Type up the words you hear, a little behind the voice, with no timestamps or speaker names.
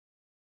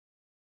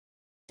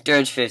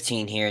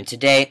Dirge15 here, and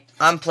today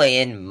I'm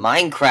playing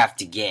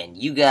Minecraft again.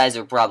 You guys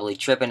are probably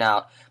tripping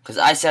out because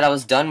I said I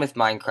was done with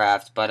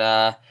Minecraft,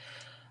 but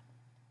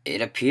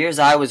it appears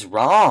I was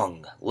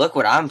wrong. Look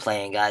what I'm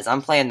playing, guys.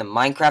 I'm playing the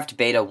Minecraft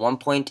Beta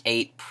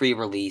 1.8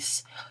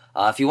 pre-release.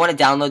 If you want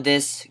to download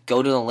this,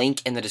 go to the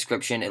link in the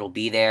description. It'll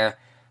be there.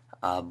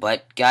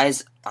 But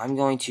guys, I'm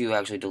going to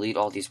actually delete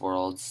all these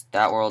worlds.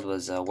 That world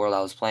was a world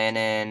I was playing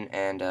in,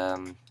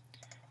 and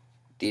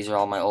these are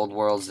all my old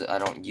worlds that I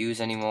don't use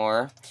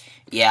anymore.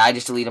 Yeah, I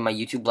just deleted my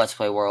YouTube Let's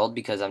Play world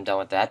because I'm done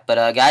with that.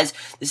 But guys,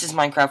 this is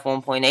Minecraft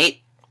 1.8.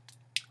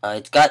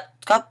 It's got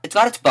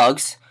its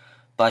bugs,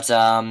 but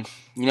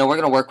you know, we're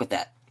gonna work with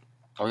that.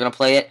 We're gonna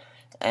play it.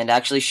 And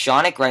actually,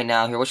 Shonic right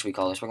now here. What should we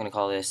call this? We're gonna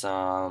call this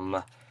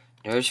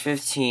Dirge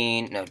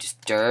 15. No,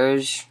 just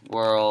Dirge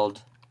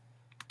World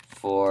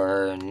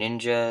for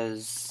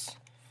ninjas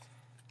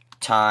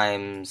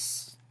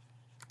times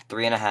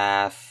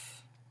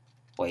 3.5.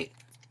 Wait.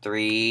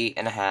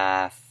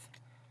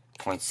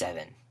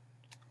 3.5.7.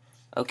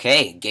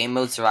 Okay, game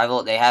mode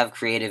survival. They have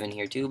creative in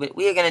here too, but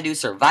we are gonna do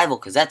survival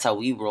because that's how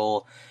we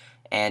roll.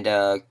 And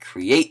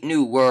create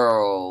new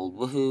world.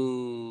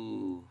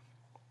 Woohoo!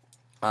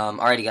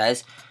 Alrighty,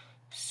 guys.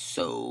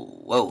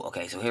 So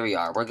okay. So here we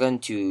are. We're going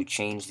to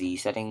change the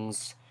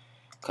settings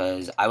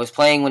because I was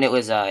playing when it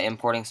was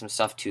importing some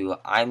stuff to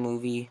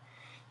iMovie,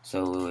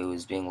 so it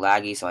was being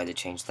laggy. So I had to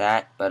change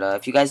that. But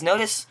if you guys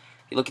notice,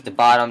 you look at the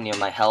bottom near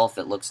my health,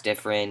 it looks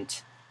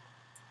different.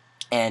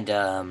 And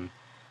I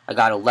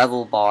got a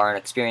level bar, an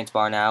experience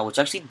bar now, which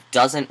actually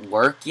doesn't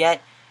work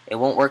yet. It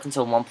won't work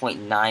until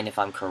 1.9 if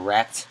I'm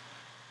correct.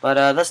 But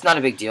that's not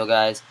a big deal,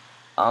 guys.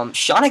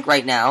 Shonic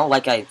right now,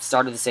 like I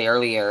started to say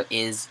earlier,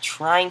 is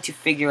trying to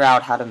figure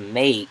out how to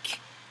make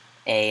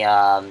a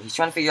he's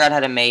trying to figure out how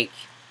to make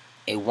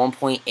a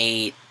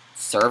 1.8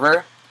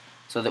 server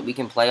so that we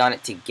can play on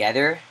it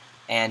together.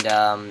 And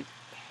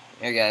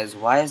here, guys,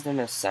 why is there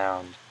no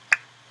sound?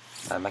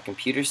 My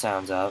computer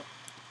sound's up.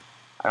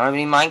 I don't have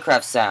any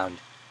Minecraft sound.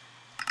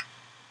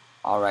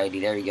 Alrighty,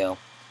 there we go.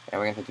 And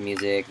we're gonna put the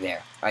music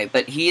there. Alright,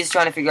 but he's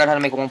trying to figure out how to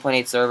make a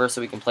 1.8 server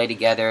so we can play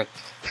together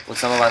with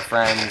some of our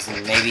friends,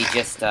 and maybe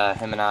just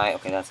him and I.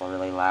 Okay, that's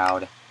really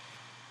loud.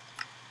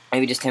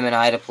 Maybe just him and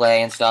I to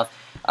play and stuff.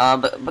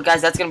 But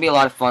guys, that's gonna be a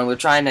lot of fun. We're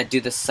trying to do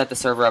this, set the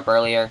server up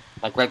earlier,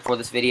 like right before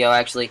this video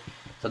actually,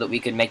 so that we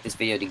could make this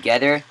video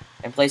together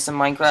and play some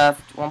Minecraft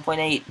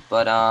 1.8.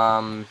 But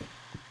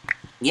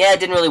yeah,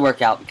 it didn't really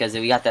work out because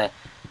we got the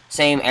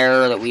same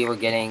error that we were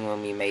getting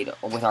when we made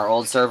with our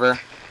old server.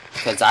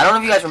 Because I don't know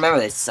if you guys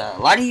remember this. A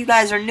lot of you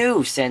guys are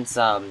new since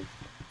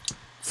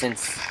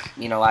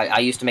you know I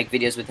used to make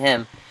videos with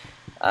him.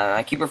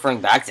 I keep referring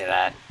back to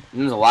that. It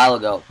was a while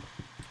ago.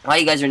 A lot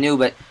of you guys are new,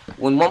 but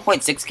when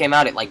 1.6 came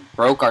out, it like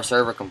broke our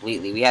server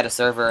completely. We had a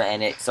server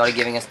and it started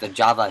giving us the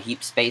Java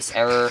heap space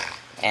error,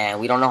 and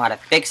we don't know how to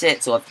fix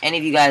it. So if any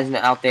of you guys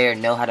out there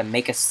know how to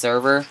make a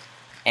server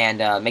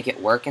and make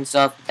it work and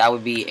stuff, that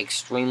would be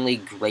extremely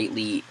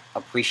greatly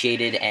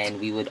appreciated,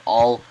 and we would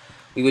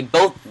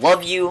both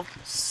love you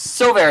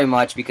so very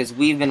much because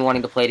we've been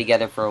wanting to play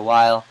together for a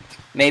while.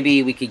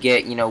 Maybe we could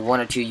get, you know, one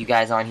or two of you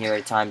guys on here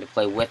at a time to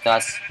play with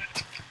us.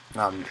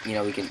 You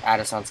know, we can add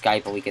us on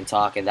Skype and we can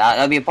talk, and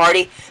that'd be a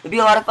party. It'd be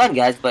a lot of fun,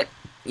 guys. But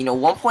you know,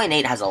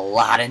 1.8 has a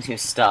lot of new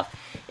stuff.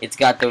 It's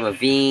got the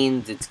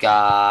ravines. It's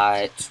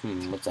got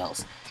what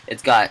else?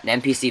 It's got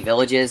NPC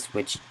villages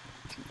which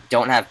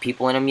don't have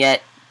people in them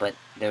yet, but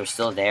they're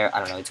still there. I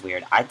don't know. It's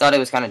weird. I thought it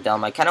was kind of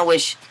dumb. I kind of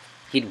wish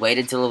he'd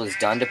waited till it was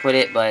done to put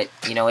it, but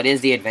you know, it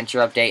is the adventure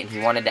update, and he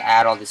wanted to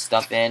add all this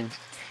stuff in.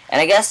 And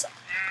I guess,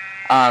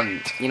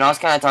 you know, I was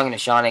kind of talking to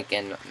Shonic,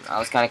 and I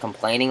was kind of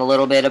complaining a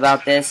little bit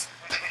about this.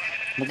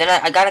 But then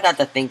I kind of got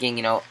to thinking,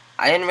 you know,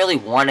 I didn't really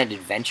want an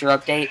adventure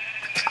update.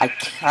 I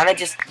kind of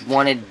just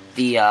wanted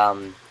the,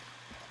 an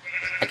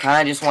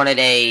RPG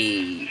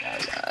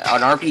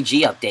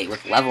update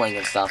with leveling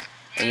and stuff.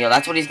 And, you know,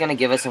 that's what he's going to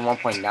give us in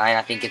 1.9.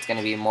 I think it's going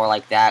to be more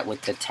like that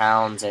with the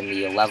towns and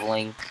the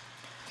leveling.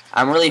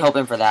 I'm really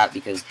hoping for that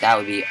because that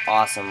would be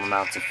awesome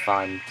amounts of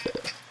fun.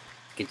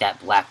 Get that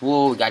black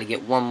wool. We got to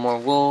get one more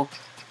wool.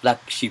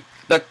 Black sheep,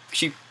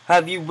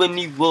 have you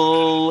any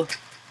wool?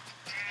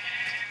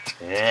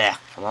 Yeah,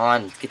 come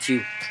on, let's get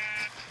you.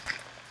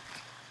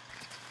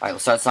 Alright, we'll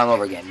start the song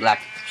over again. Black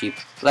sheep,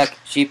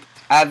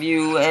 have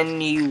you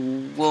any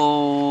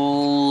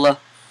wool?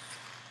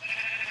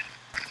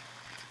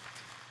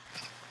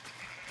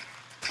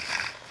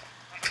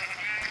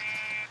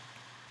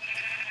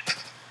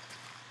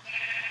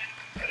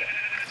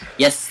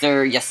 Yes,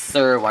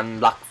 sir, one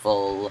block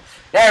full.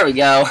 There we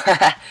go.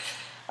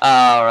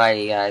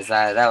 Alrighty, guys,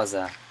 that was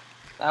a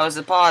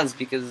pause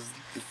because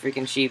the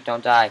freaking sheep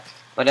don't die.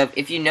 But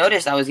if you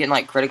noticed, I was getting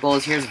like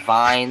criticals. Here's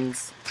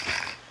vines,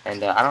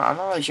 and I'm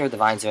not really sure what the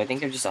vines are. I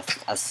think they're just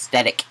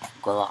aesthetic.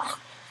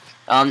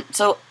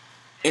 So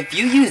if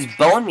you use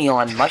bone meal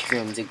on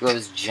mushrooms, it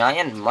grows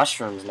giant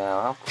mushrooms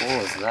now. How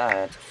cool is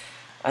that?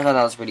 I thought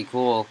that was pretty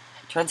cool.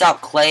 Turns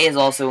out clay is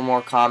also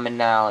more common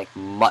now, like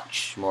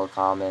much more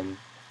common.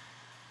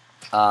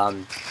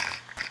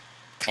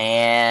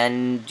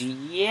 And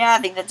yeah,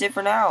 I think that's it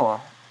for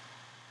now.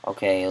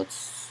 Okay,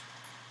 let's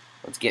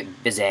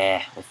get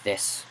busy with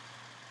this.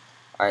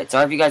 Alright,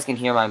 sorry if you guys can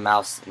hear my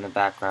mouse in the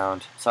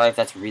background. Sorry if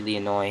that's really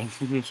annoying.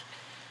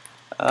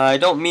 I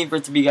don't mean for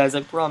it to be, guys,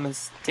 I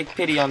promise. Take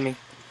pity on me.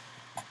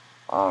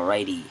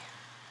 Alrighty.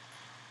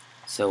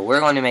 So we're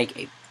going to make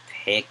a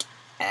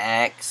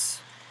pickaxe.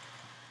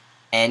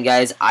 And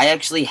guys, I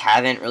actually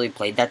haven't really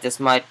played this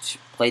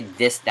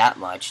that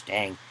much.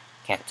 Dang,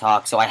 can't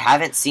talk. So I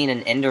haven't seen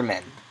an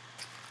Enderman.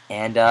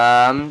 And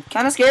I'm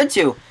kind of scared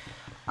to.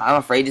 I'm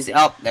afraid to see.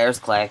 Oh, there's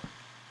clay.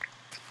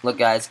 Look,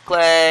 guys,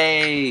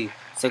 clay.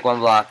 Stick one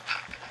block.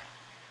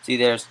 See,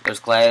 there's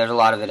clay. There's a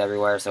lot of it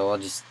everywhere, so we'll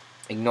just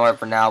ignore it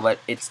for now. But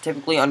it's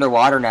typically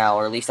underwater now,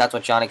 or at least that's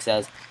what Sonic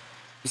says.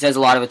 He says a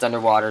lot of it's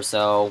underwater,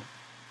 so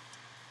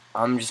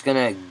I'm just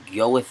gonna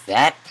go with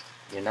that.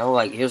 You know,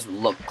 like here's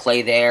look,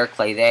 clay there,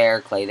 clay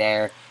there, clay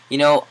there. You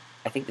know,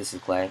 I think this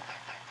is clay.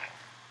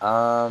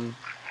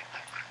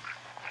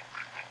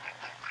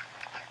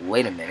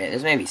 Wait a minute.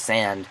 This may be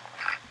sand.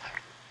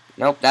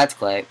 Nope, that's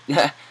clay.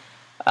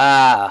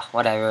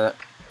 Whatever.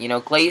 You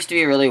know, clay used to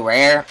be really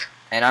rare,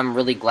 and I'm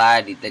really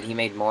glad that he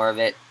made more of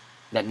it.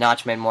 That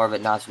Notch made more of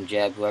it, Notch and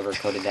Jeb, whoever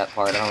coded that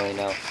part, I don't really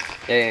know.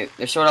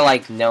 They're sort of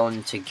like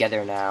known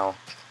together now,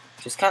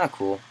 which is kind of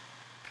cool.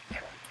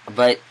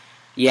 But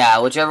yeah,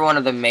 whichever one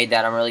of them made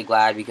that, I'm really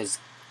glad because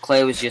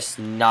clay was just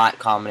not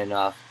common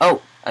enough.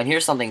 Oh, and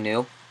here's something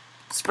new.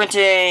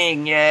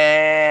 Sprinting!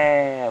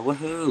 Yeah!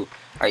 Woohoo!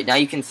 Alright, now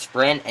you can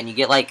sprint, and you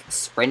get, like,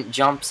 sprint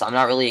jumps. I'm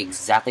not really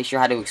exactly sure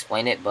how to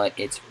explain it, but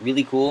it's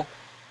really cool,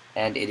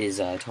 and it is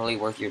totally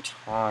worth your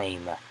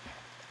time.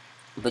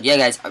 But yeah,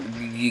 guys,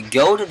 you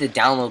go to the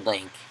download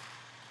link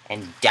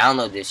and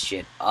download this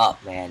shit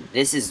up, man.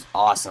 This is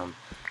awesome.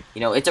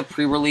 You know, it's a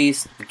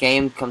pre-release. The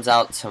game comes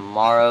out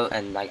tomorrow,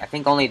 and like I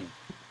think only,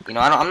 you know,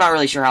 I'm not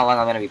really sure how long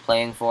I'm going to be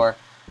playing for.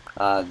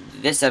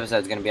 This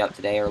episode's going to be up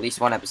today, or at least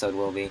one episode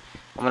will be.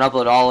 I'm going to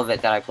upload all of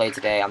it that I played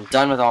today. I'm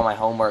done with all my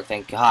homework,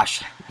 thank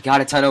gosh. I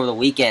got it done over the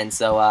weekend,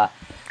 so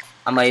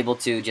I'm able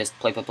to just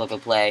play,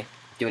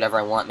 do whatever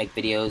I want, make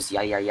videos,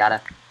 yada, yada,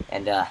 yada,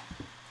 and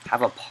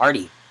have a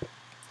party.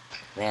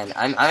 Man,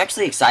 I'm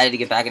actually excited to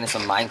get back into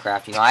some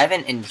Minecraft. You know, I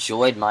haven't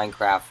enjoyed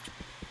Minecraft.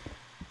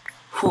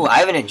 I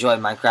haven't enjoyed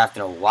Minecraft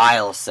in a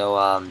while,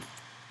 so,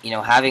 you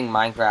know, having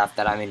Minecraft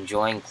that I'm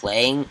enjoying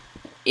playing,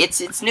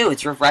 it's new,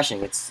 it's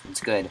refreshing, it's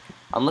good.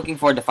 I'm looking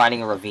forward to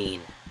finding a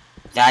ravine.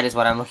 That is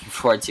what I'm looking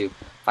forward to,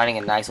 finding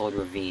a nice old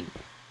ravine.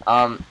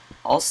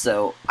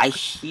 Also, I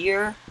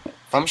hear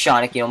from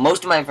Sonic, you know,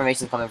 most of my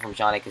information is coming from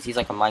Sonic, because he's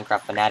like a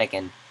Minecraft fanatic,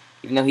 and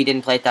even though he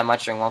didn't play it that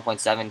much during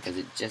 1.7, because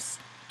it just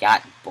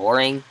got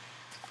boring,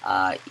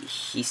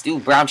 he's still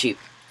brown sheep.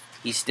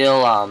 He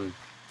still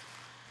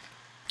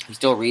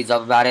reads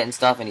up about it and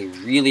stuff, and he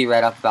really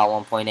read up about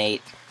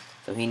 1.8,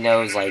 so he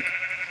knows, like,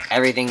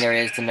 everything there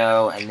is to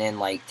know, and then,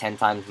 like, 10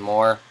 times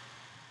more.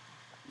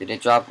 Did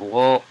it drop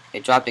wool?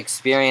 It dropped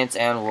experience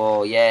and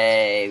wool.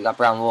 Yay, we got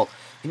brown wool.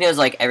 He knows,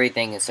 like,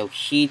 everything, and so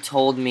he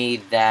told me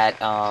that,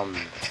 oh,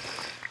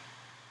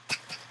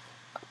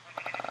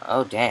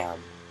 damn.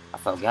 I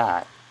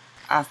forgot.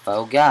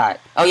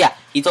 Oh, yeah,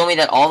 he told me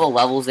that all the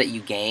levels that you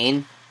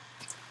gain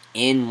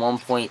in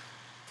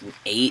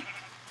 1.8,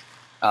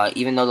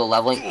 even though the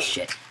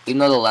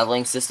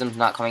leveling system's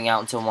not coming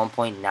out until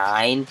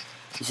 1.9,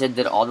 he said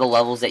that all the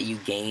levels that you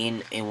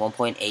gain in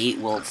 1.8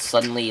 will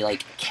suddenly,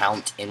 like,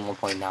 count in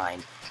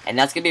 1.9. And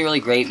that's gonna be really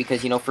great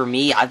because, you know, for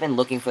me, I've been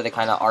looking for the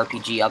kind of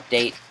RPG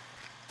update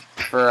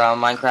for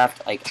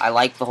Minecraft. Like, I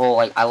like the whole,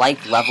 like, I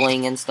like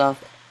leveling and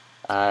stuff.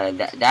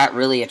 That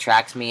really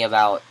attracts me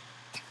about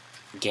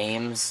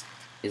games,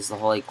 is the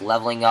whole, like,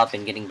 leveling up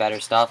and getting better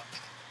stuff.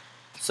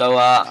 So,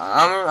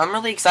 I'm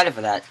really excited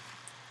for that.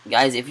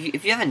 Guys, if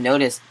you haven't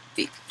noticed,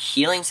 the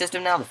healing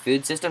system now, the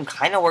food system,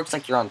 kind of works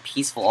like you're on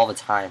peaceful all the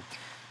time.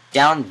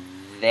 Down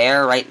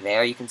there, right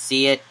there, you can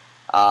see it,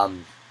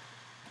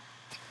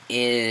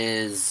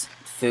 is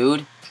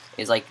food,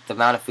 is like the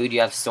amount of food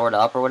you have stored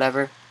up or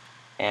whatever.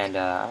 And,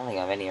 I don't think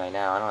I have any right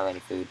now. I don't have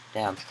any food.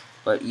 Damn.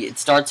 But it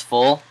starts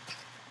full,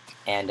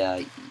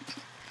 and,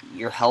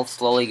 your health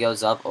slowly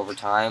goes up over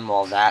time,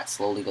 while that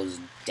slowly goes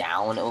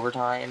down over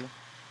time.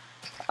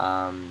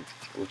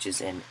 Which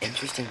is an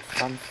interesting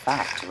fun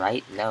fact,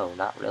 right? No,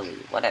 not really.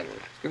 Whatever.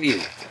 Screw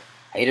you.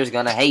 Haters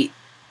gonna hate.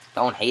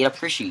 Don't hate,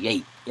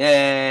 appreciate.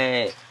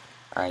 Yay!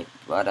 Alright,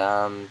 but,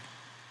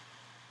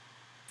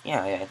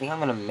 yeah, I think I'm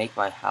gonna make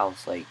my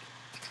house, like,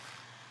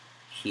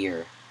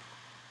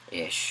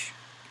 here-ish.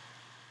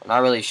 I'm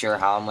not really sure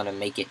how I'm gonna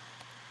make it.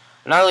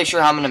 I'm not really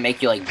sure how I'm gonna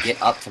make you, like, get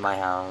up to my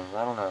house.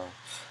 I don't know.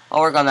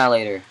 I'll work on that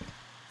later.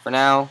 For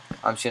now,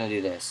 I'm just gonna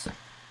do this.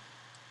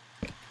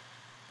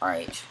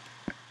 Alright.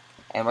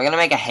 And we're gonna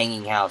make a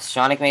hanging house.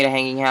 Sonic made a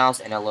hanging house,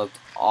 and it looked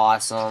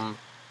awesome.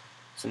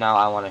 So now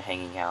I want a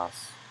hanging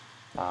house.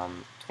 It's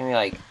gonna be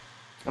like,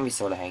 it's gonna be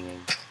sort of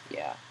hanging.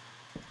 Yeah.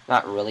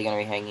 Not really gonna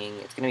be hanging.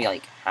 It's gonna be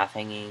like half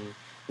hanging.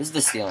 This is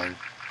the ceiling.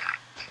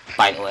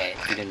 By the way,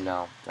 if you didn't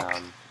know,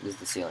 this is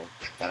the ceiling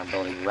that I'm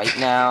building right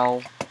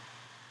now.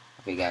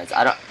 Okay, guys,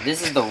 I don't.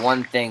 This is the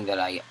one thing that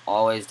I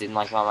always didn't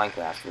like about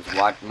Minecraft was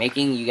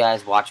making you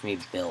guys watch me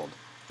build.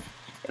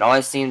 It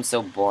always seemed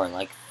so boring.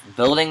 Like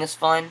building is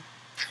fun,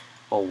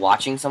 but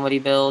watching somebody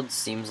build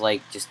seems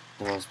like just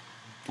the most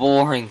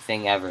boring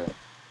thing ever.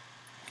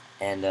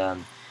 And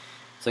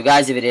so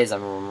guys, if it is,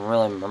 I'm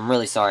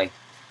really sorry.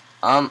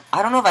 I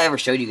don't know if I ever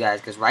showed you guys,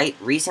 because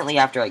recently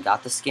after I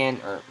got the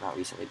skin, or not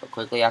recently, but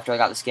quickly after I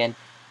got the skin,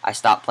 I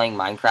stopped playing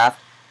Minecraft.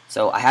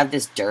 So I have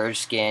this dirge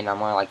skin. I'm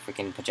wearing like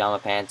freaking pajama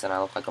pants, and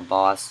I look like a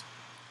boss.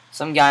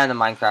 Some guy on the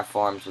Minecraft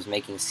forums was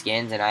making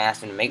skins, and I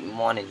asked him to make me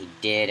one, and he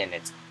did, and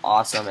it's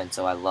awesome, and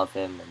so I love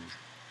him. And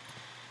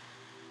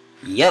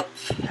yep,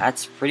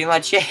 that's pretty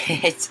much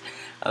it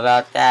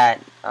about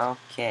that.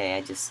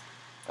 Okay,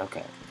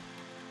 okay.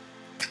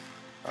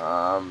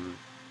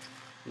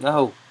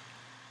 No.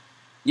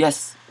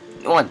 Yes,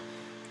 one.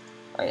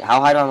 Alright,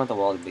 how high do I want the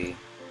wall to be?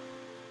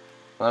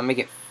 I want to make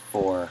it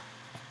 4.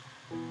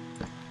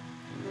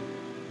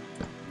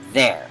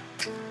 There.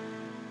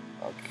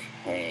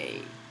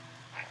 Okay.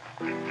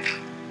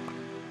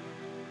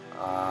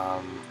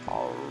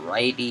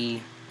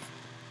 Alrighty.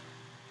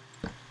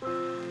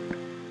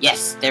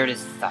 Yes, there it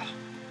is.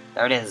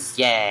 There it is.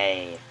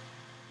 Yay.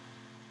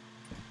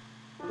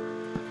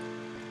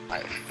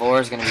 Alright,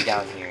 4 is gonna be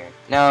down here.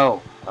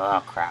 No.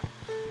 Oh, crap.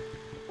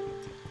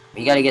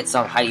 We gotta get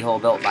some hidey hole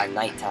built by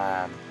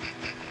nighttime.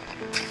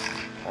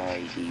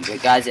 Alrighty.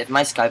 But guys, if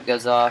my Skype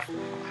goes off,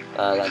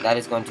 that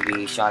is going to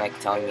be Shonik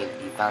telling me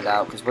that he found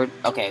out, because we're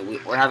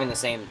having the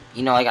same,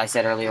 like I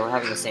said earlier, we're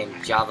having the same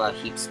Java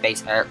heap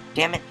space error.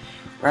 Damn it!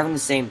 We're having the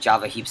same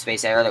Java heap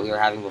space error that we were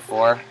having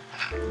before,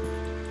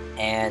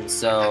 and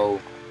so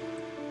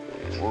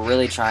we're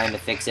really trying to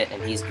fix it,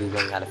 and he's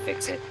googling how to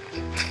fix it.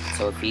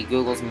 So if he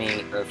googles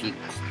me, or if he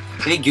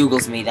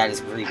googles me, that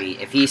is creepy.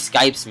 If he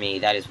Skypes me,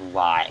 that is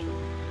why.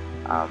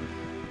 Yeah,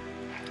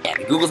 if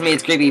he googles me,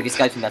 it's creepy. If he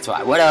Skypes me, that's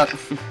why. What up?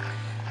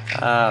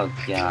 Oh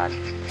god,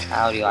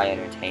 how do I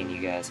entertain you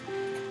guys?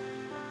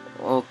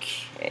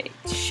 Okay,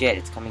 shit,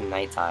 it's coming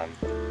nighttime.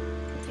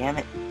 Damn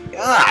it.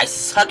 Ugh, I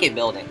suck at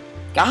building.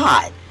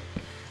 God!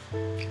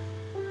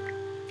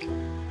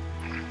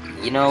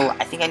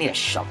 I think I need a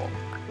shovel.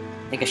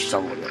 I think a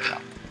shovel would work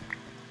out.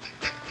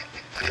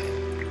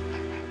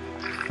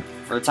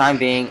 For the time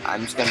being,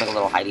 I'm just gonna make a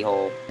little hidey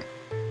hole.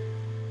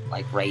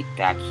 Like, right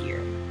back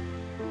here.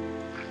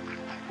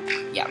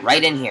 Yeah,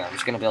 right in here. I'm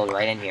just gonna build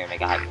right in here and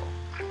make a hidey hole.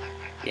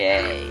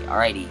 Yay,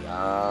 alrighty,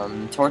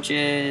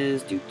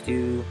 torches,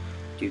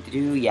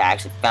 yeah, I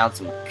actually found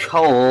some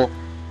coal.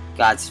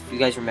 Guys, if you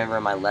guys remember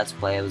in my Let's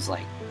Play, it was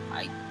like,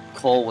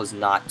 coal was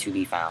not to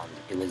be found.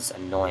 It was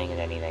annoying as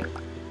anything.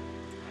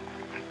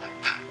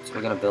 So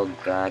we're gonna build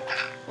back.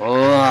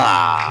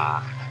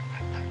 Oh,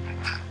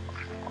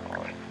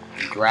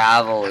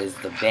 gravel is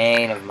the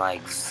bane of my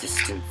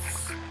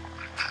existence.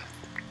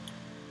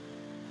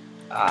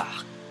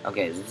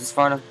 Okay, is this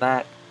far enough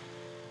back?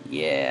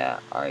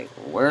 Yeah, alright,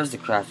 where's the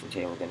crafting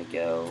table gonna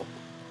go?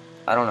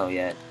 I don't know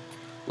yet.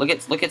 Look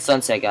at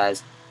sunset,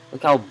 guys.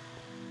 Look how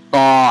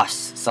boss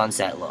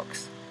sunset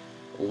looks.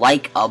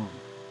 Like a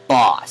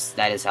boss.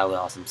 That is how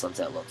awesome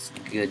sunset looks.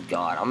 Good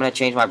god. I'm gonna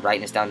change my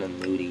brightness down to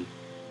moody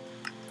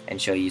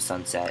and show you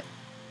sunset.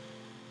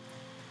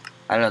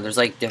 I don't know, there's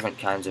like different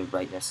kinds of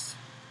brightness.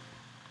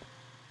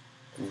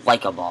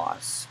 Like a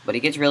boss. But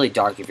it gets really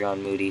dark if you're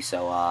on moody,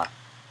 so I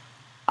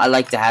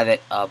like to have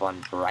it up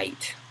on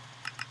bright.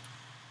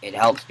 It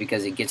helps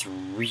because it gets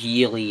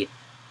really,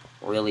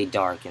 really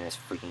dark in this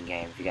freaking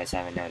game, if you guys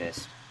haven't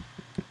noticed.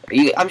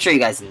 I'm sure you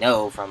guys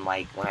know from,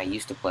 like, when I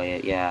used to play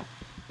it, yeah.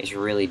 It's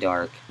really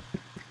dark.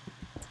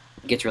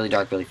 It gets really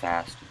dark really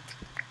fast.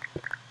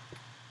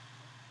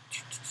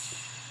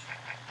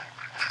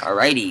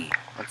 Alrighty,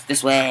 what's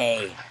this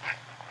way?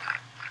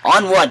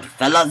 Onward,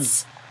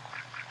 fellas!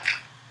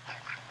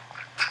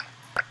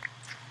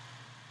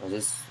 Was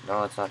this?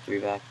 No, it's not 3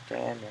 back.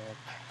 Damn it.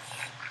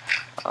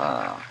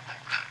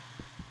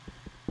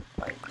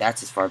 Right,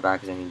 that's as far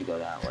back as I need to go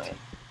that way.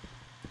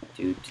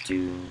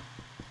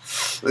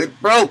 It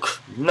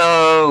broke!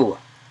 No!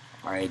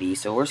 Alrighty,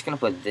 so we're just gonna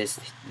put this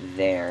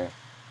there.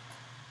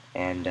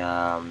 And,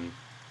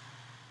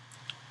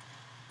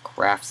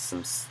 craft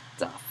some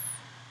stuff.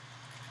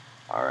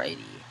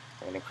 Alrighty.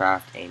 We're gonna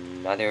craft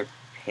another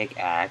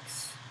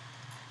pickaxe.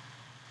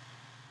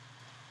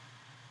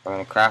 We're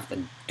gonna craft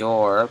a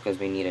door, because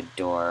we need a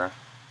door.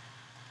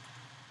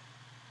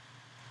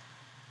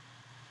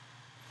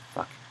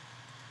 Fuck.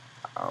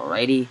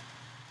 Alrighty.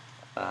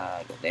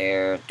 Go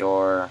there,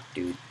 door,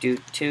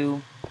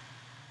 two.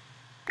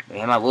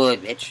 Man, my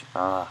wood, bitch.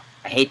 I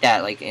hate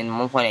that, like, in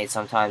 1.8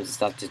 sometimes the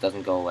stuff just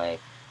doesn't go away.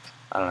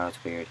 I don't know,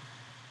 it's weird.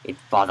 It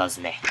bothers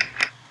me.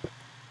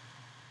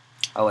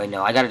 Oh wait,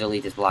 no, I gotta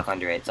delete this block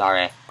under it,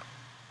 sorry.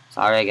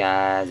 Sorry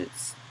guys,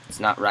 it's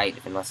not right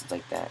unless it's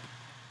like that.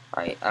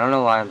 Alright, I don't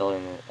know why I'm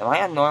building it. Am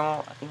I on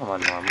normal? I think I'm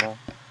on normal.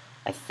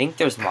 I think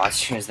there's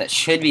monsters that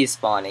should be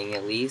spawning,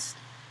 at least.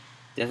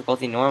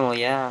 Difficulty normal,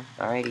 yeah.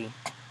 Alrighty.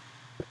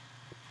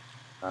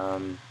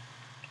 Should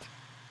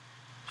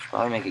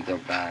probably make it go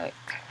back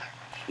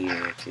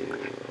here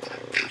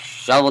to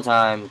shovel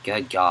time.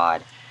 Good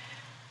God.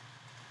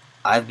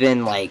 I've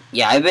been like,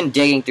 yeah, I've been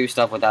digging through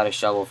stuff without a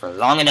shovel for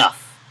long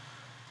enough.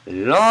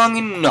 Long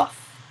enough.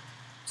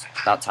 It's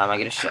about time I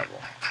get a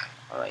shovel.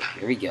 Alright,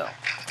 here we go.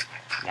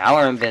 Now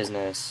we're in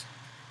business.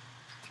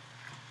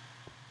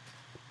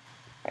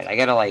 Alright, I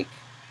gotta like,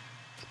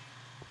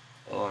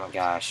 oh my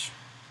gosh.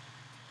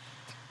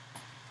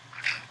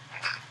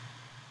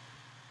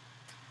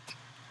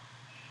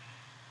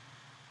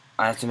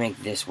 I have to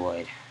make this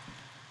wood.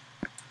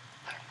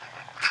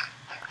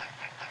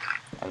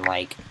 And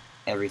like,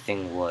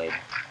 everything wood.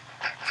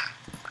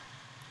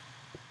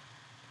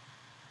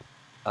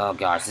 Oh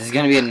gosh, this is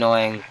gonna be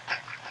annoying.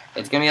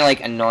 It's gonna be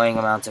like annoying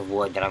amounts of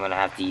wood that I'm gonna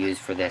have to use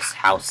for this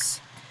house.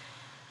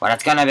 But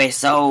it's gonna be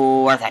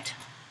so worth it.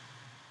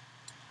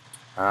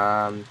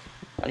 I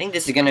think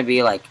this is gonna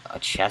be like a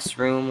chest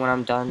room when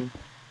I'm done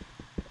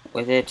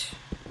with it.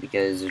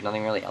 Because there's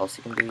nothing really else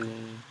it can be.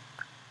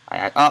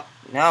 Oh,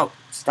 no,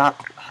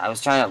 stop. I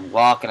was trying to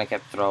walk and I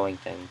kept throwing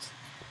things.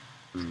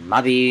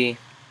 My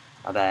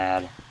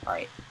bad.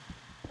 Alright.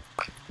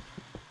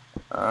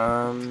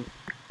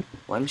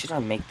 When should I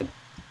make the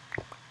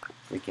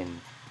freaking,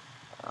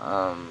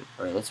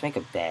 alright, let's make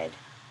a bed.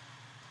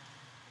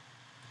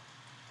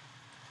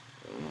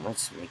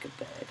 Let's make a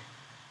bed.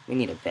 We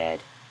need a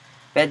bed.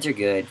 Beds are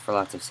good for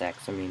lots of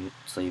sex. I mean,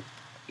 sleep.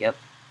 Yep,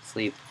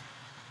 sleep.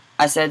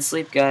 I said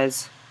sleep,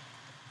 guys.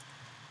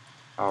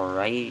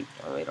 Alright.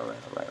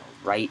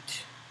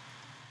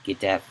 Get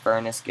that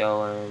furnace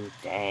going.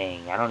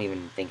 Dang, I don't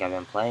even think I've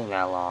been playing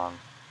that long.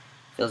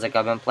 Feels like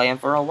I've been playing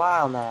for a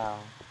while now.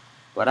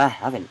 But I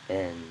haven't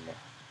been.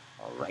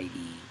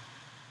 Alrighty.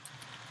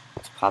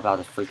 Let's pop out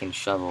the freaking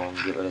shovel and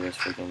get rid of this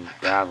freaking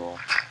gravel.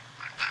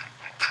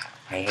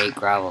 I hate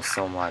gravel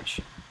so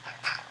much.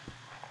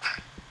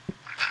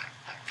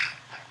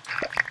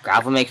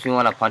 Gravel makes me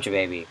want to punch a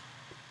baby.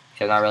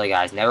 Except not really,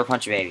 guys. Never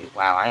punch a baby.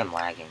 Wow, I am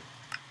lagging.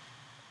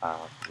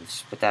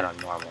 Let's put that on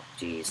normal.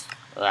 Jeez.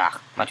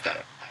 Ugh, much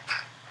better.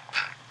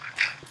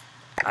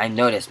 I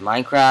noticed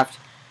Minecraft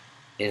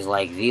is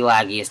like the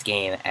laggiest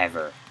game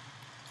ever.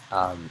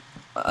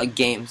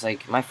 Games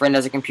like my friend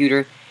has a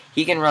computer,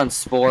 he can run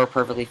Spore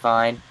perfectly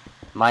fine.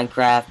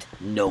 Minecraft,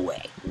 no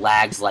way.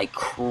 Lags like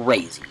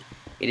crazy.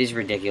 It is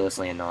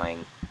ridiculously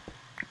annoying.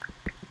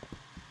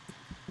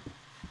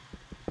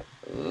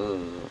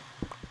 Ooh.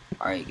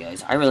 Alright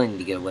guys, I really need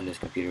to get a Windows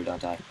computer,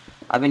 don't I?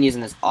 I've been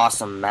using this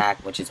awesome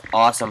Mac, which is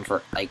awesome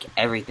for like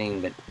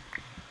everything, but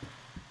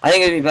I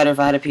think it would be better if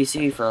I had a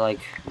PC for like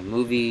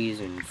movies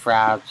and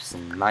fraps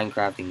and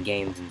Minecraft and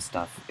games and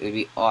stuff. It would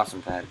be awesome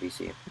if I had a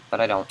PC,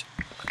 but I don't,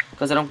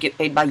 because I don't get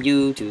paid by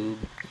YouTube.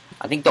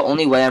 I think the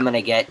only way I'm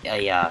gonna get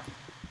a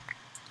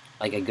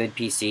like a good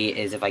PC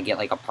is if I get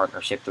like a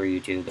partnership through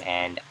YouTube,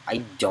 and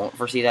I don't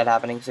foresee that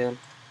happening soon.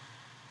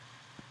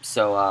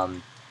 So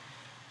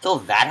till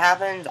that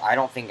happens, I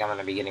don't think I'm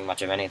gonna be getting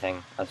much of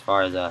anything as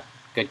far as a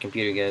good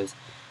computer goes.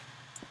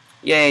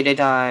 Yay,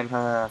 daytime!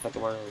 Fuck the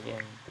world,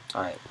 yay.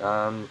 Alright,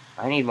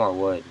 I need more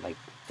wood, like,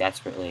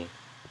 desperately.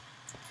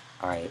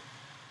 Alright,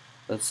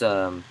 let's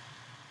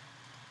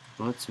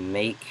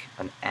make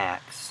an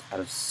axe out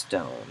of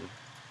stone.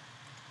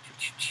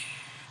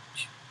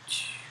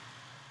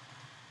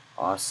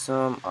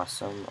 Awesome.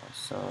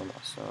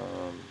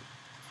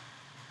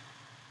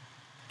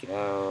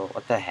 Go.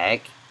 What the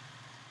heck?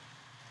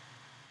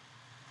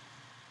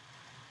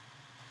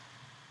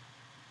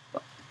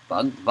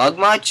 Bug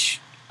much?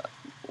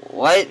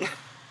 What?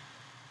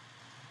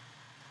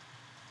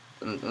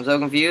 I'm so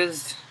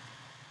confused.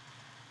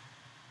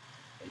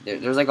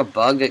 There's like a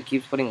bug that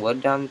keeps putting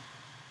wood down.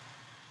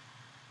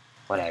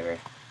 Whatever.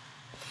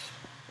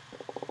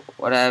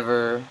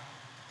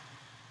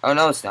 Oh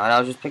no, it's not. I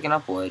was just picking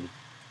up wood.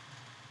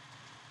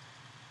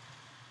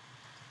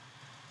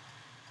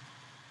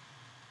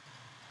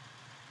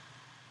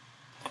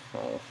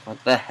 Oh,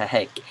 what the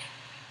heck?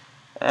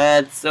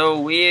 That's so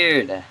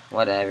weird.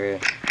 Whatever.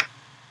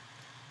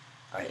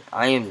 Alright,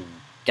 I am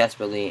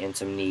desperately in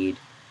some need.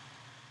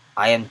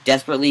 I am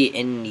desperately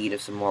in need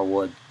of some more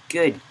wood.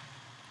 Good.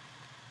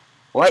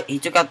 What? He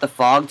took out the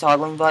fog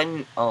toggling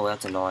button? Oh,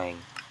 that's annoying.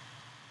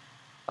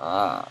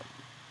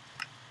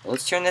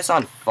 Let's turn this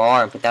on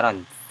far and put that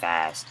on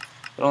fast.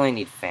 We don't only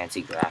need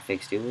fancy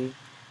graphics, do we?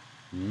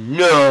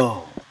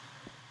 No!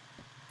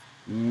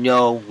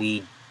 No,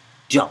 we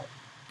don't.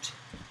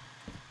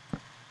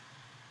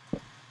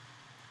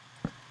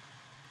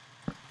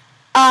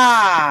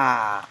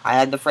 Ah! I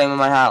had the frame of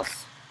my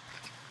house.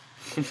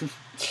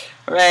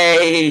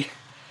 Hooray!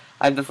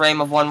 I have the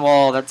frame of one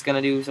wall. That's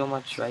gonna do so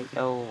much, right?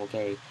 No,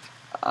 okay.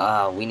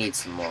 We need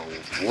some more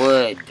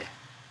wood.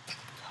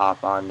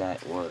 Hop on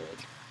that wood.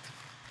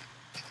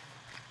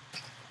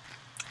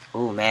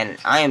 Ooh, man,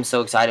 I am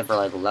so excited for,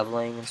 like,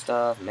 leveling and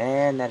stuff.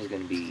 Man, that is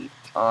gonna be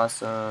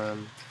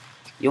awesome.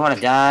 You wanna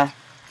die?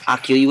 I'll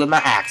kill you with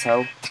my axe,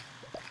 ho.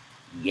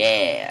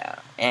 Yeah.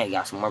 And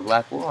got some more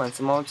black wool and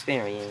some more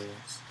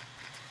experience.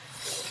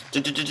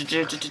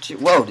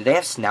 Whoa, do they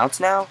have snouts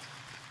now?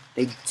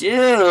 They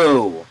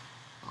do!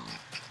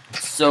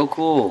 It's so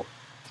cool.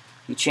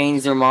 You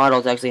changed their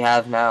model to actually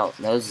have now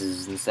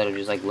noses instead of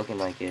just like looking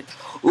like it.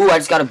 Ooh, I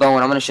just got a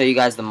bone. I'm gonna show you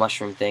guys the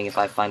mushroom thing if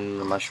I find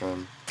another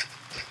mushroom.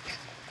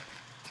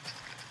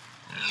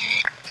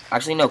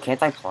 Actually, no.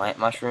 Can't I plant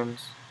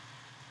mushrooms?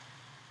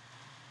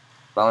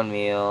 Bone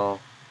meal.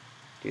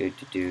 Do.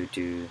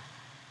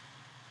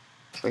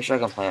 Pretty sure I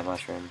can plant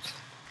mushrooms.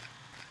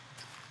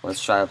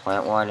 Let's try to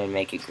plant one and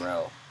make it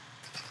grow.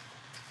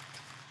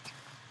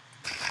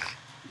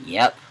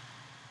 Yep.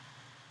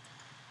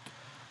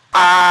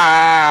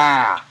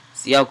 Ah!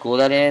 See how cool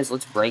that is?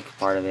 Let's break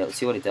part of it. Let's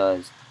see what it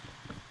does.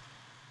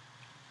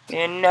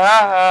 And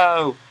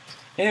no!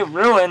 It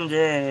ruined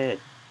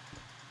it!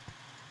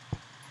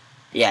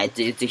 Yeah,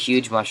 it's a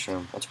huge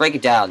mushroom. Let's break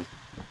it down.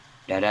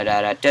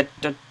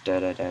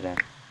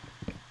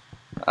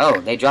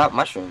 Oh, they drop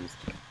mushrooms.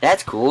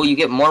 That's cool. You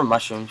get more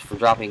mushrooms for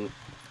dropping.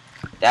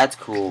 That's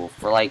cool.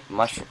 For like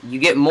mushroom, you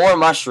get more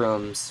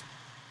mushrooms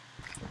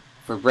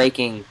for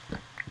breaking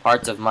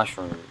parts of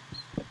mushrooms.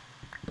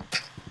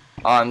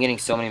 Oh, I'm getting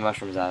so many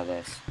mushrooms out of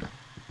this.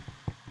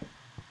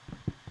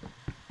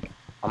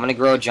 I'm gonna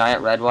grow a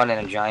giant red one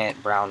and a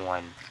giant brown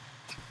one.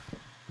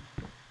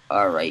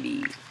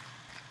 Alrighty.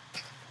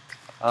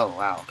 Oh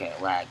wow. Okay,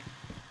 lag.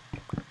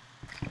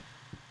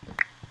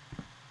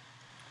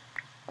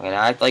 Okay,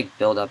 now I have to like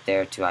build up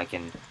there too.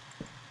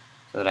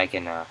 So that I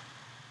can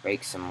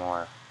break some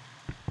more.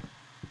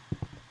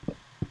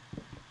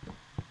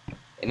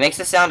 It makes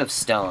the sound of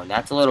stone.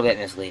 That's a little bit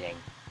misleading.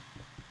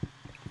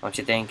 Don't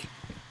you think?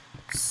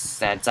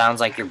 That sounds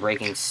like you're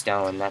breaking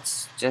stone.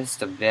 That's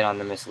just a bit on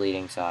the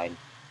misleading side.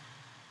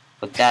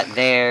 Put that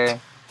there.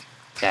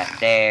 That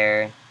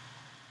there.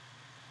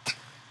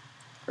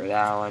 For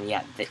that one.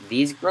 Yeah,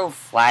 these grow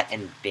flat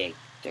and big.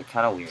 They're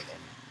kind of weird.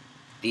 And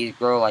these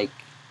grow like...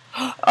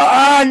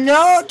 Oh,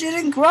 no! It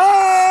didn't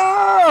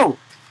grow!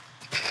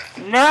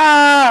 No!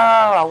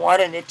 I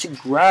wanted it to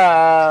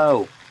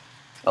grow!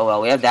 Oh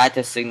well, we have that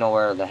to signal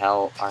where the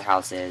hell our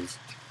house is.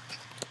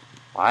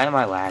 Why am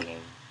I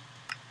lagging?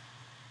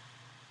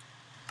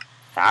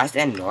 Fast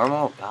and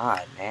normal?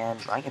 God, man,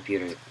 my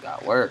computer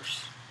got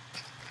worse.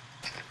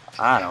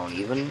 I don't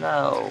even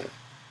know.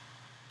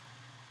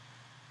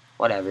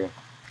 Whatever.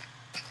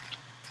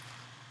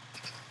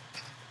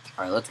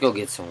 Alright, let's go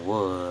get some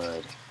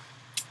wood.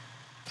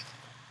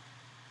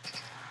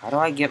 How do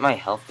I get my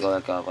health to go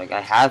back up? Like, I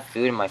have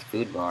food in my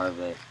food bar,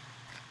 but...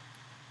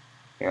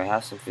 Here, I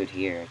have some food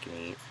here I can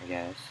eat, I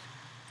guess.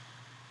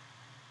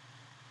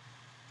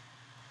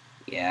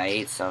 Yeah, I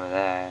ate some of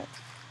that.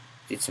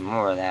 Eat some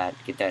more of that.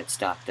 Get that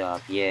stocked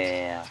up.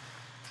 Yeah.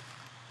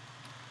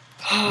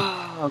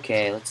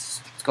 Okay,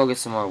 let's go get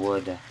some more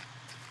wood.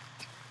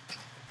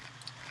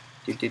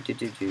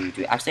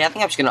 Actually, I think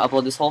I'm just gonna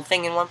upload this whole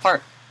thing in one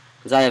part,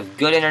 because I have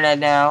good internet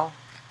now,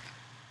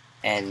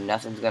 and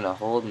nothing's gonna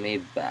hold me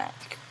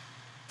back.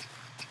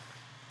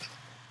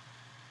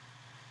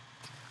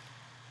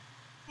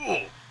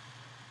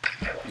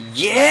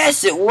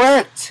 Yes, it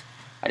worked!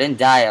 I didn't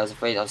die. I was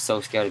afraid. I was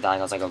so scared of dying.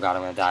 I was like, oh god,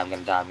 I'm gonna die, I'm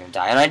gonna die, I'm gonna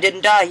die. And I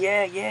didn't die.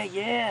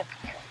 Yeah.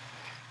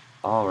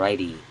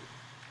 Alrighty.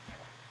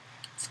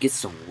 Let's get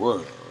some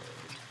wood.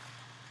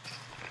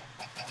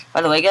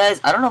 By the way, guys,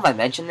 I don't know if I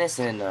mentioned this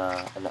in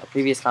a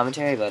previous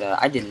commentary, but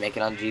I didn't make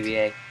it on the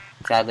GBA.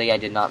 Sadly, I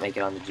did not make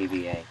it on the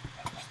GBA.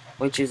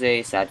 Which is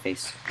a sad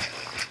face.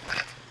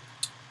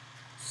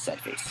 Sad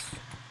face.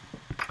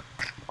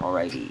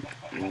 Alrighty.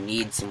 We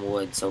need some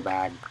wood so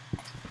bad.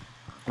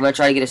 I'm gonna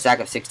try to get a stack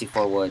of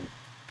 64 wood.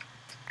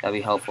 That'd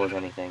be helpful if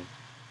anything.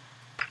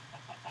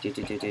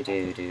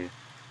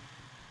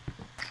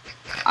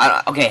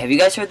 Okay, have you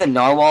guys heard the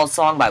Narwhal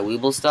song by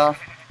Weeble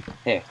Stuff?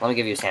 Here, let me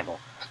give you a sample.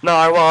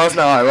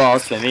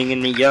 Narwhals swimming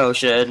in the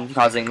ocean,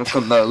 causing a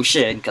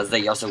commotion, because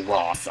they are so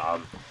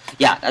awesome.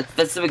 Yeah,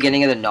 that's the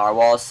beginning of the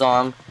Narwhal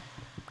song.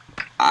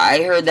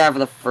 I heard that for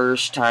the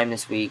first time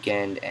this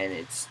weekend, and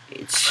it's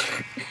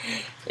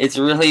it's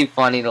really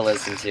funny to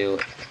listen to.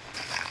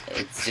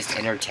 It's just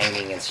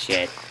entertaining as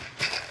shit.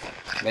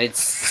 But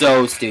it's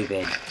so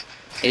stupid.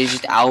 It is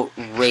just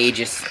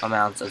outrageous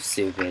amounts of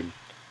stupid.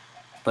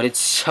 But it's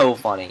so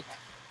funny.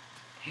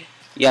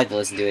 You have to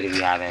listen to it if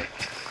you haven't.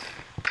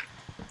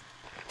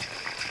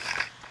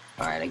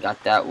 Alright, I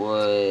got that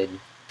wood.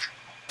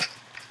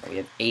 We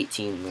have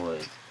 18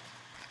 wood.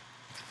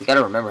 We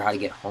gotta remember how to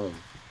get home.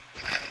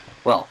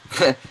 Well,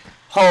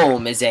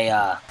 home is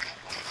a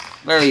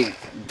very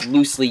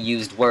loosely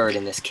used word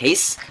in this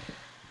case.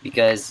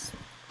 Because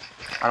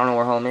I don't know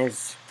where home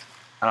is.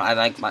 I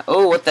like my...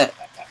 Oh, what the...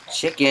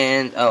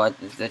 Chicken. Oh,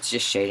 that's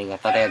just shading. I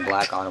thought they had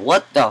black on it.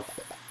 What the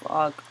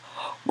fuck?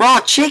 Raw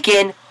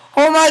chicken?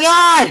 Oh my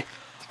god!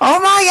 Oh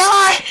my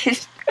god!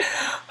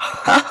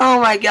 Oh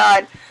my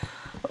god!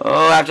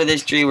 Oh, after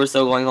this tree, we're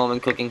still going home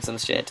and cooking some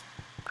shit.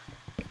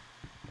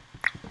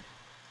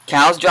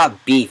 Cows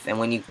drop beef, and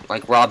when you,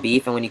 like, raw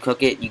beef, and when you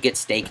cook it, you get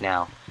steak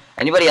now.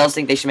 Anybody else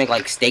think they should make,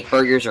 like, steak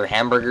burgers or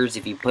hamburgers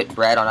if you put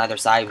bread on either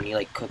side when you,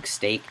 like, cook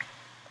steak?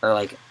 Or,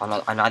 like,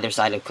 on either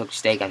side of cooked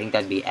steak? I think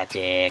that'd be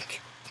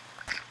epic.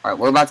 Alright,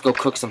 we're about to go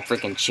cook some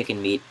freaking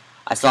chicken meat.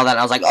 I saw that and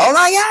I was like, oh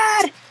my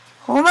god!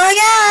 Oh my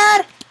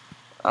god!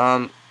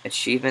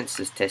 Achievement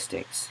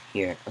statistics.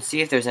 Here, let's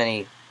see if there's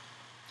any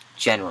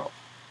general.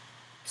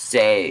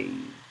 Say,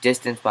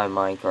 distance by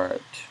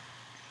minecart.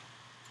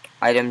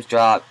 Items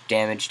dropped,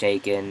 damage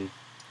taken,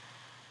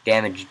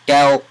 damage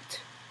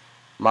dealt,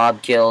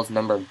 mob kills,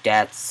 number of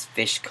deaths,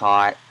 fish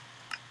caught.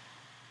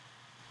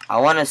 I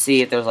want to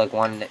see if there's like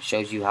one that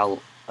shows you how,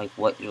 like,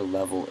 what your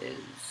level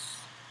is.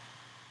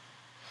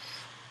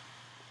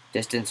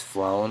 Distance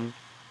flown.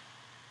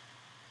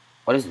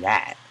 What is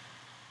that?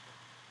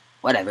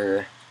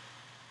 Whatever.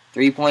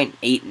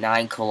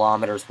 3.89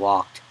 kilometers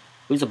walked.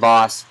 Who's the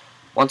boss?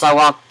 Once I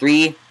walk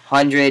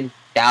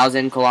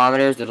 300,000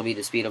 kilometers, it'll be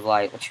the speed of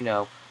light. What you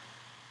know?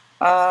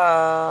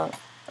 Alright,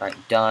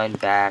 done,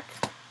 back.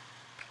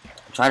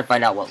 I'm trying to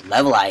find out what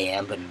level I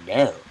am, but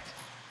no.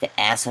 The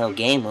asshole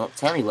game won't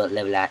tell me what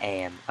level I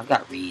am. I've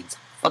got reeds.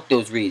 Fuck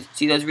those reeds.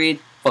 See those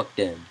reeds? Fuck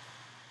them.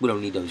 We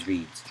don't need those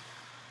reeds.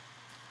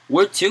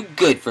 We're too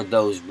good for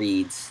those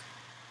reeds.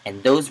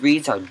 And those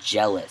reeds are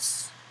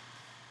jealous.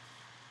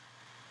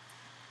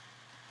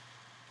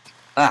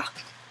 Ah.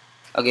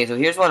 Okay, so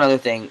here's one other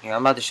thing. Here,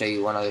 I'm about to show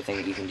you one other thing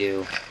that you can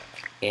do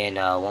in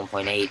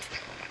 1.8,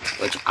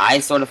 which I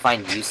sort of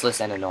find useless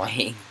and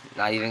annoying.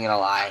 Not even gonna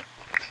lie.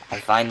 I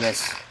find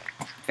this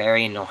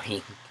very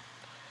annoying.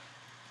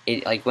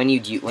 It, like, when you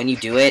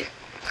do it,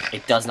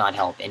 it does not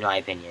help, in my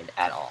opinion,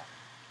 at all.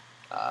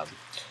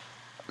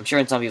 I'm sure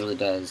in some people it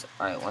does.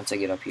 Alright, once I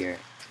get up here,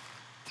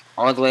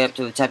 all the way up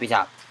to the tippy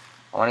top.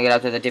 I want to get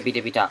up to the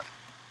tippy top.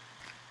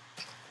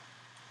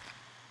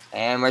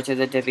 And we're to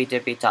the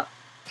tippy top.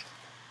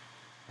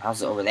 House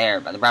is over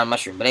there by the brown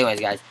mushroom. But anyways,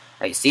 guys,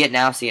 alright, see it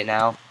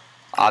now.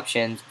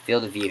 Options,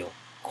 field of view,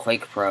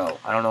 Quake Pro.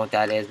 I don't know what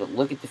that is, but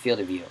look at the field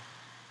of view.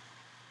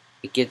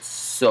 It gets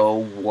so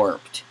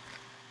warped.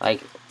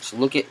 Like, just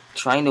look at,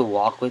 trying to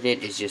walk with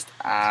it is just,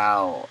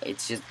 ow.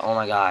 It's just, oh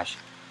my gosh.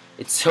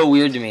 It's so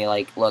weird to me.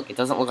 Like, look, it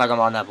doesn't look like I'm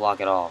on that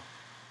block at all.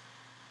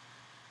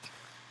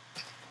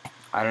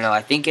 I don't know.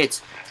 I think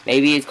it's,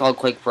 maybe it's called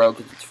Quake Pro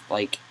because it's,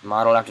 like,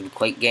 modeled after the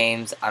Quake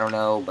games. I don't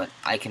know, but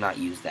I cannot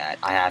use that.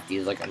 I have to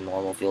use, like, a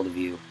normal field of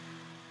view.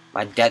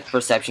 My depth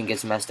perception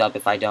gets messed up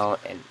if I don't,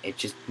 and it's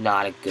just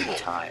not a good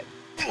time.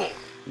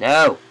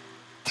 No!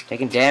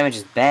 Taking damage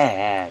is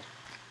bad.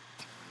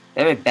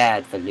 Very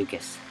bad for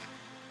Lucas.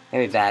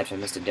 Very bad for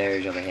Mr.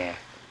 Dirge over here.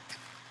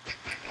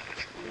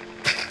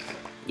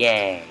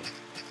 Yay!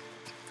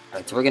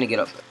 Alright, so we're gonna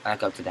get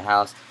back up to the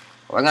house.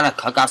 We're gonna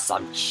cook us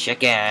some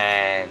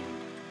chicken!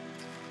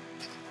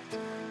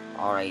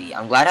 Alrighty,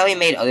 I'm glad how he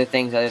made other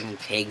things other than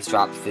pigs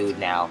drop food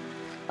now.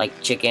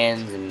 Like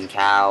chickens and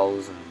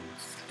cows and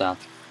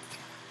stuff.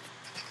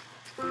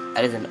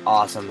 That is an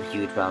awesome,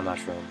 huge brown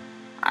mushroom.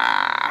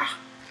 Ah!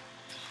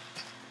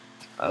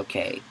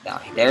 Okay,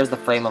 now there's the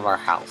frame of our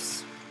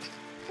house.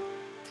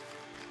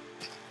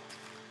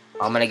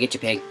 I'm gonna get you,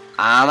 pig.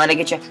 I'm gonna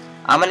get you.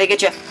 I'm gonna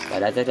get you. Da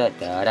da da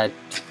da da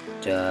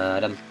da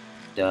dum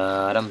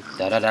da dum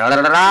da da da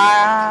da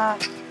da.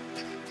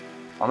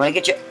 I'm gonna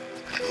get you.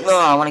 No,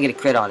 I want to get a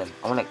crit on him.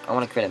 I want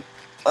to crit him.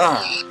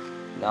 Ugh.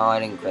 No, I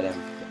didn't crit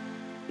him.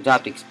 He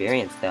dropped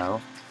experience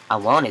though. I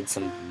wanted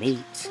some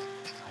meat,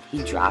 but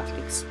he dropped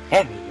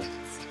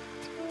experience.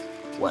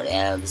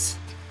 Whatevs.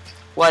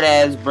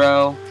 Whatevs,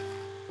 bro.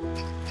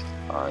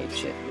 Alright,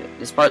 shit.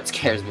 This part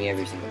scares me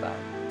every single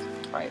time.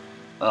 Alright.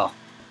 Oh.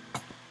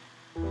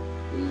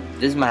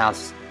 This is my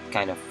house,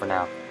 kind of, for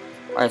now.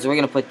 Alright, so we're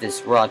gonna put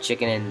this raw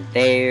chicken in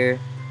there.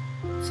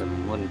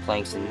 Some wooden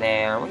planks in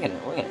there. We're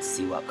gonna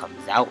see what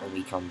comes out when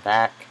we come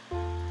back.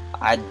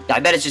 I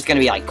bet it's just gonna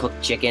be like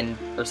cooked chicken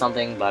or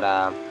something,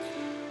 but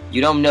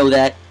you don't know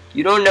that.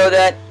 You don't know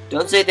that.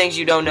 Don't say things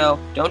you don't know.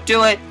 Don't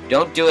do it.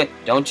 Don't do it.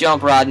 Don't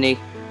jump, Rodney.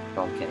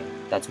 No, I'm kidding.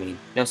 That's mean.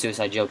 No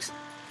suicide jokes.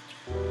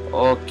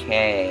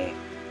 Okay.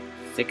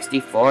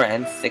 64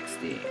 and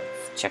 60.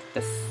 Let's check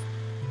this.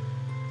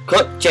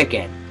 Cooked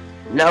chicken.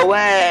 No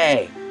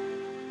way.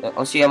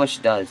 Let's see how much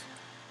it does.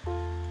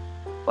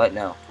 What?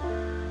 No.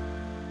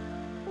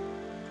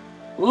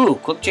 Ooh,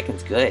 cooked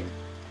chicken's good.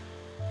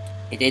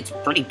 It's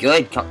pretty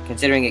good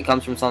considering it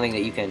comes from something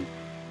that you can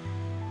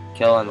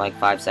kill in like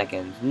 5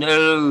 seconds.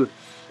 No!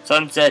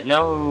 Sunset,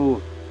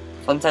 no!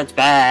 Sunset's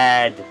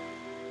bad.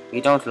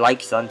 We don't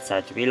like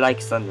sunset. We like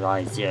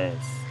sunrise, yes.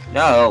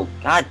 No!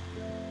 God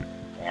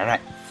damn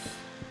it.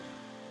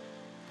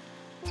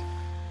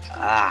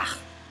 Ah.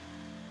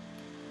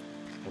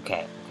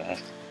 Okay, okay.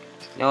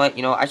 You know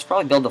what? I should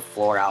probably build the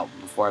floor out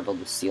before I build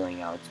the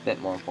ceiling out. It's a bit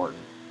more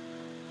important.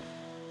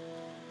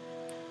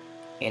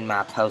 In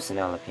my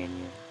personal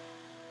opinion.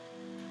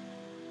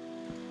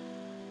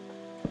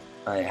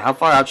 Alright, how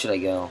far out should I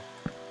go?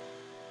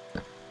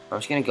 I'm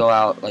just gonna go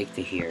out, like,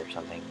 to here or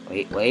something.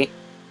 Wait.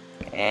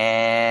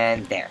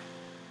 And there.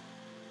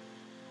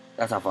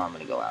 That's how far I'm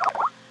gonna go out.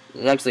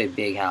 It's actually a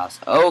big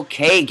house.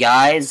 Okay,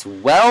 guys.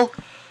 Well,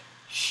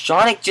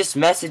 Shonic just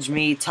messaged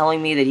me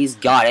telling me that he's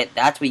got it.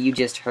 That's what you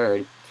just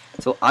heard.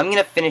 So I'm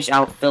gonna finish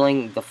out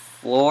filling the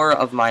floor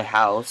of my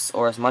house,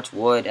 or as much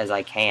wood as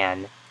I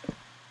can.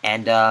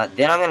 And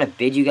then I'm gonna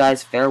bid you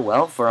guys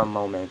farewell for a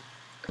moment.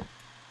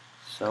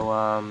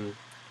 So,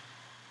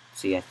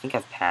 See, I think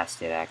I've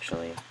passed it,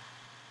 actually.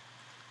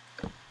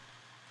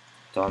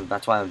 So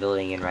that's why I'm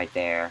building in right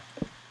there.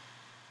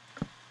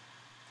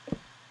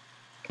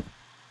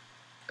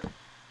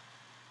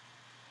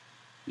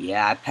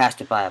 Yeah, I passed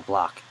it by a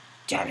block.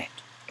 Damn it.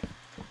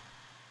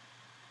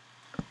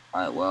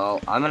 Alright, well,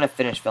 I'm gonna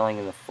finish filling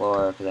in the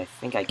floor, because I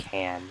think I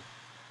can.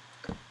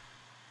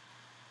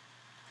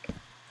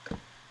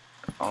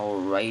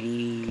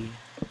 Alrighty.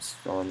 Let's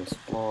fill in this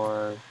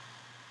floor.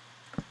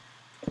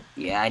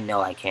 Yeah, I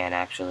know I can,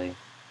 actually.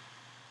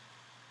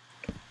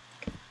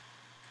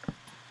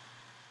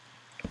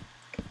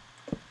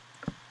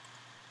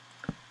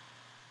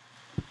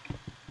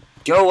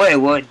 Go away,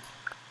 wood!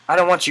 I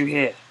don't want you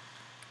here!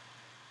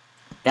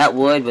 That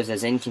wood was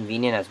as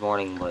inconvenient as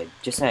morning wood.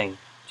 Just saying.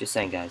 Just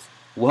saying, guys.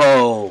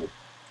 Whoa!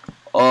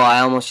 Oh,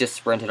 I almost just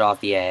sprinted off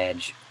the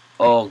edge.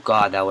 Oh,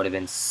 God, that would have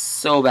been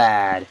so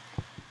bad.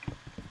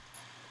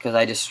 Because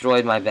I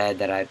destroyed my bed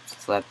that I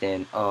slept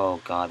in.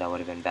 Oh, God, that would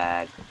have been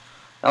bad.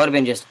 That would have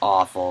been just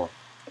awful.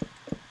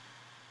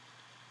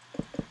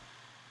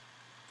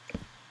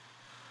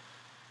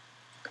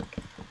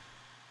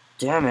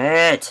 Damn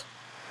it!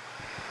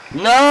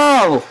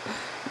 No!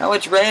 Now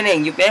it's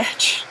raining, you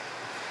bitch!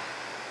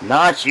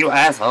 Not you,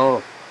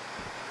 asshole!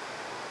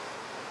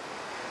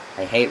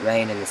 I hate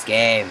rain in this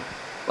game.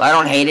 Well, I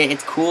don't hate it,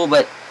 it's cool,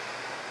 but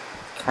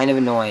kind of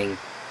annoying.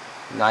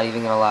 Not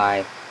even gonna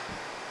lie.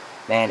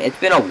 Man, it's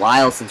been a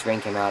while since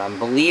rain came out. I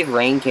believe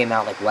rain came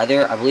out, like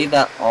weather, I believe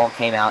that all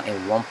came out in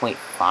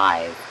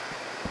 1.5.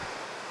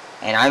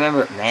 And I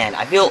remember, man,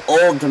 I feel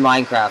old to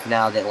Minecraft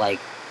now that, like,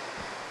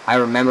 I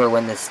remember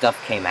when this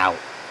stuff came out.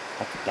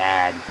 That's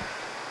bad.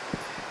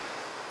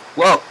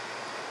 Whoa!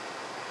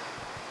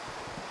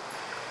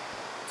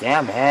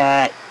 Damn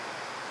it!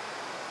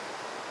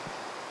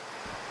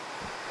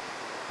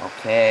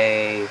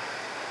 Okay.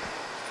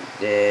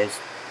 This.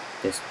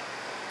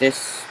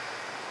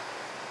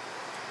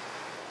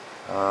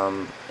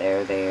 There,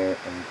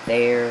 and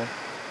there.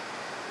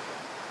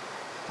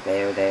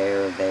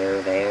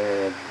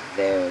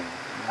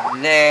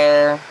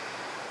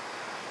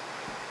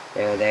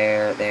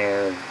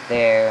 There.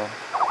 There.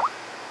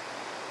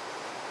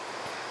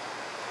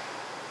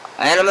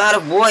 And I'm out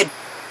of wood!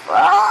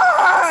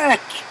 Fuck!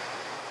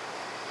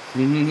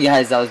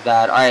 Guys, that was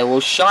bad. Alright,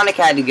 well, Shaunic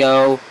had to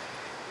go,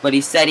 but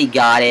he said he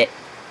got it.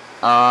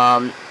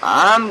 I'm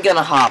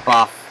gonna hop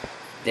off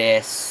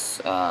this.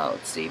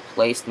 Let's see.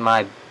 Placed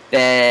my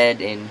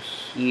bed in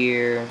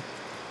here.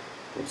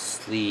 Go to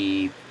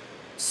sleep.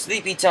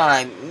 Sleepy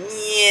time.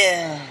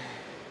 Yeah.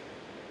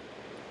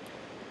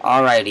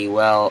 Alrighty,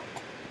 well,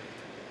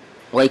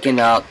 waking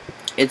up.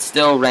 It's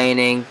still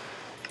raining.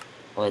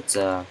 Let's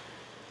do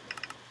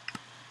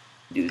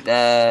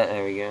that.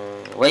 There we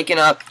go. Waking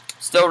up.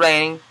 Still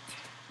raining.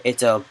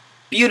 It's a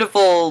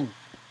beautiful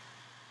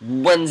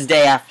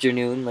Wednesday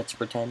afternoon, let's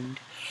pretend.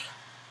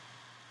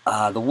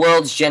 The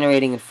world's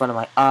generating in front of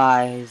my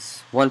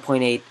eyes.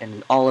 1.8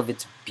 and all of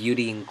its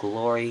beauty and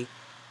glory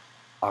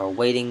are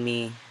awaiting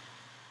me.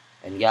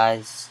 And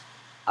guys,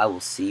 I will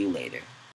see you later.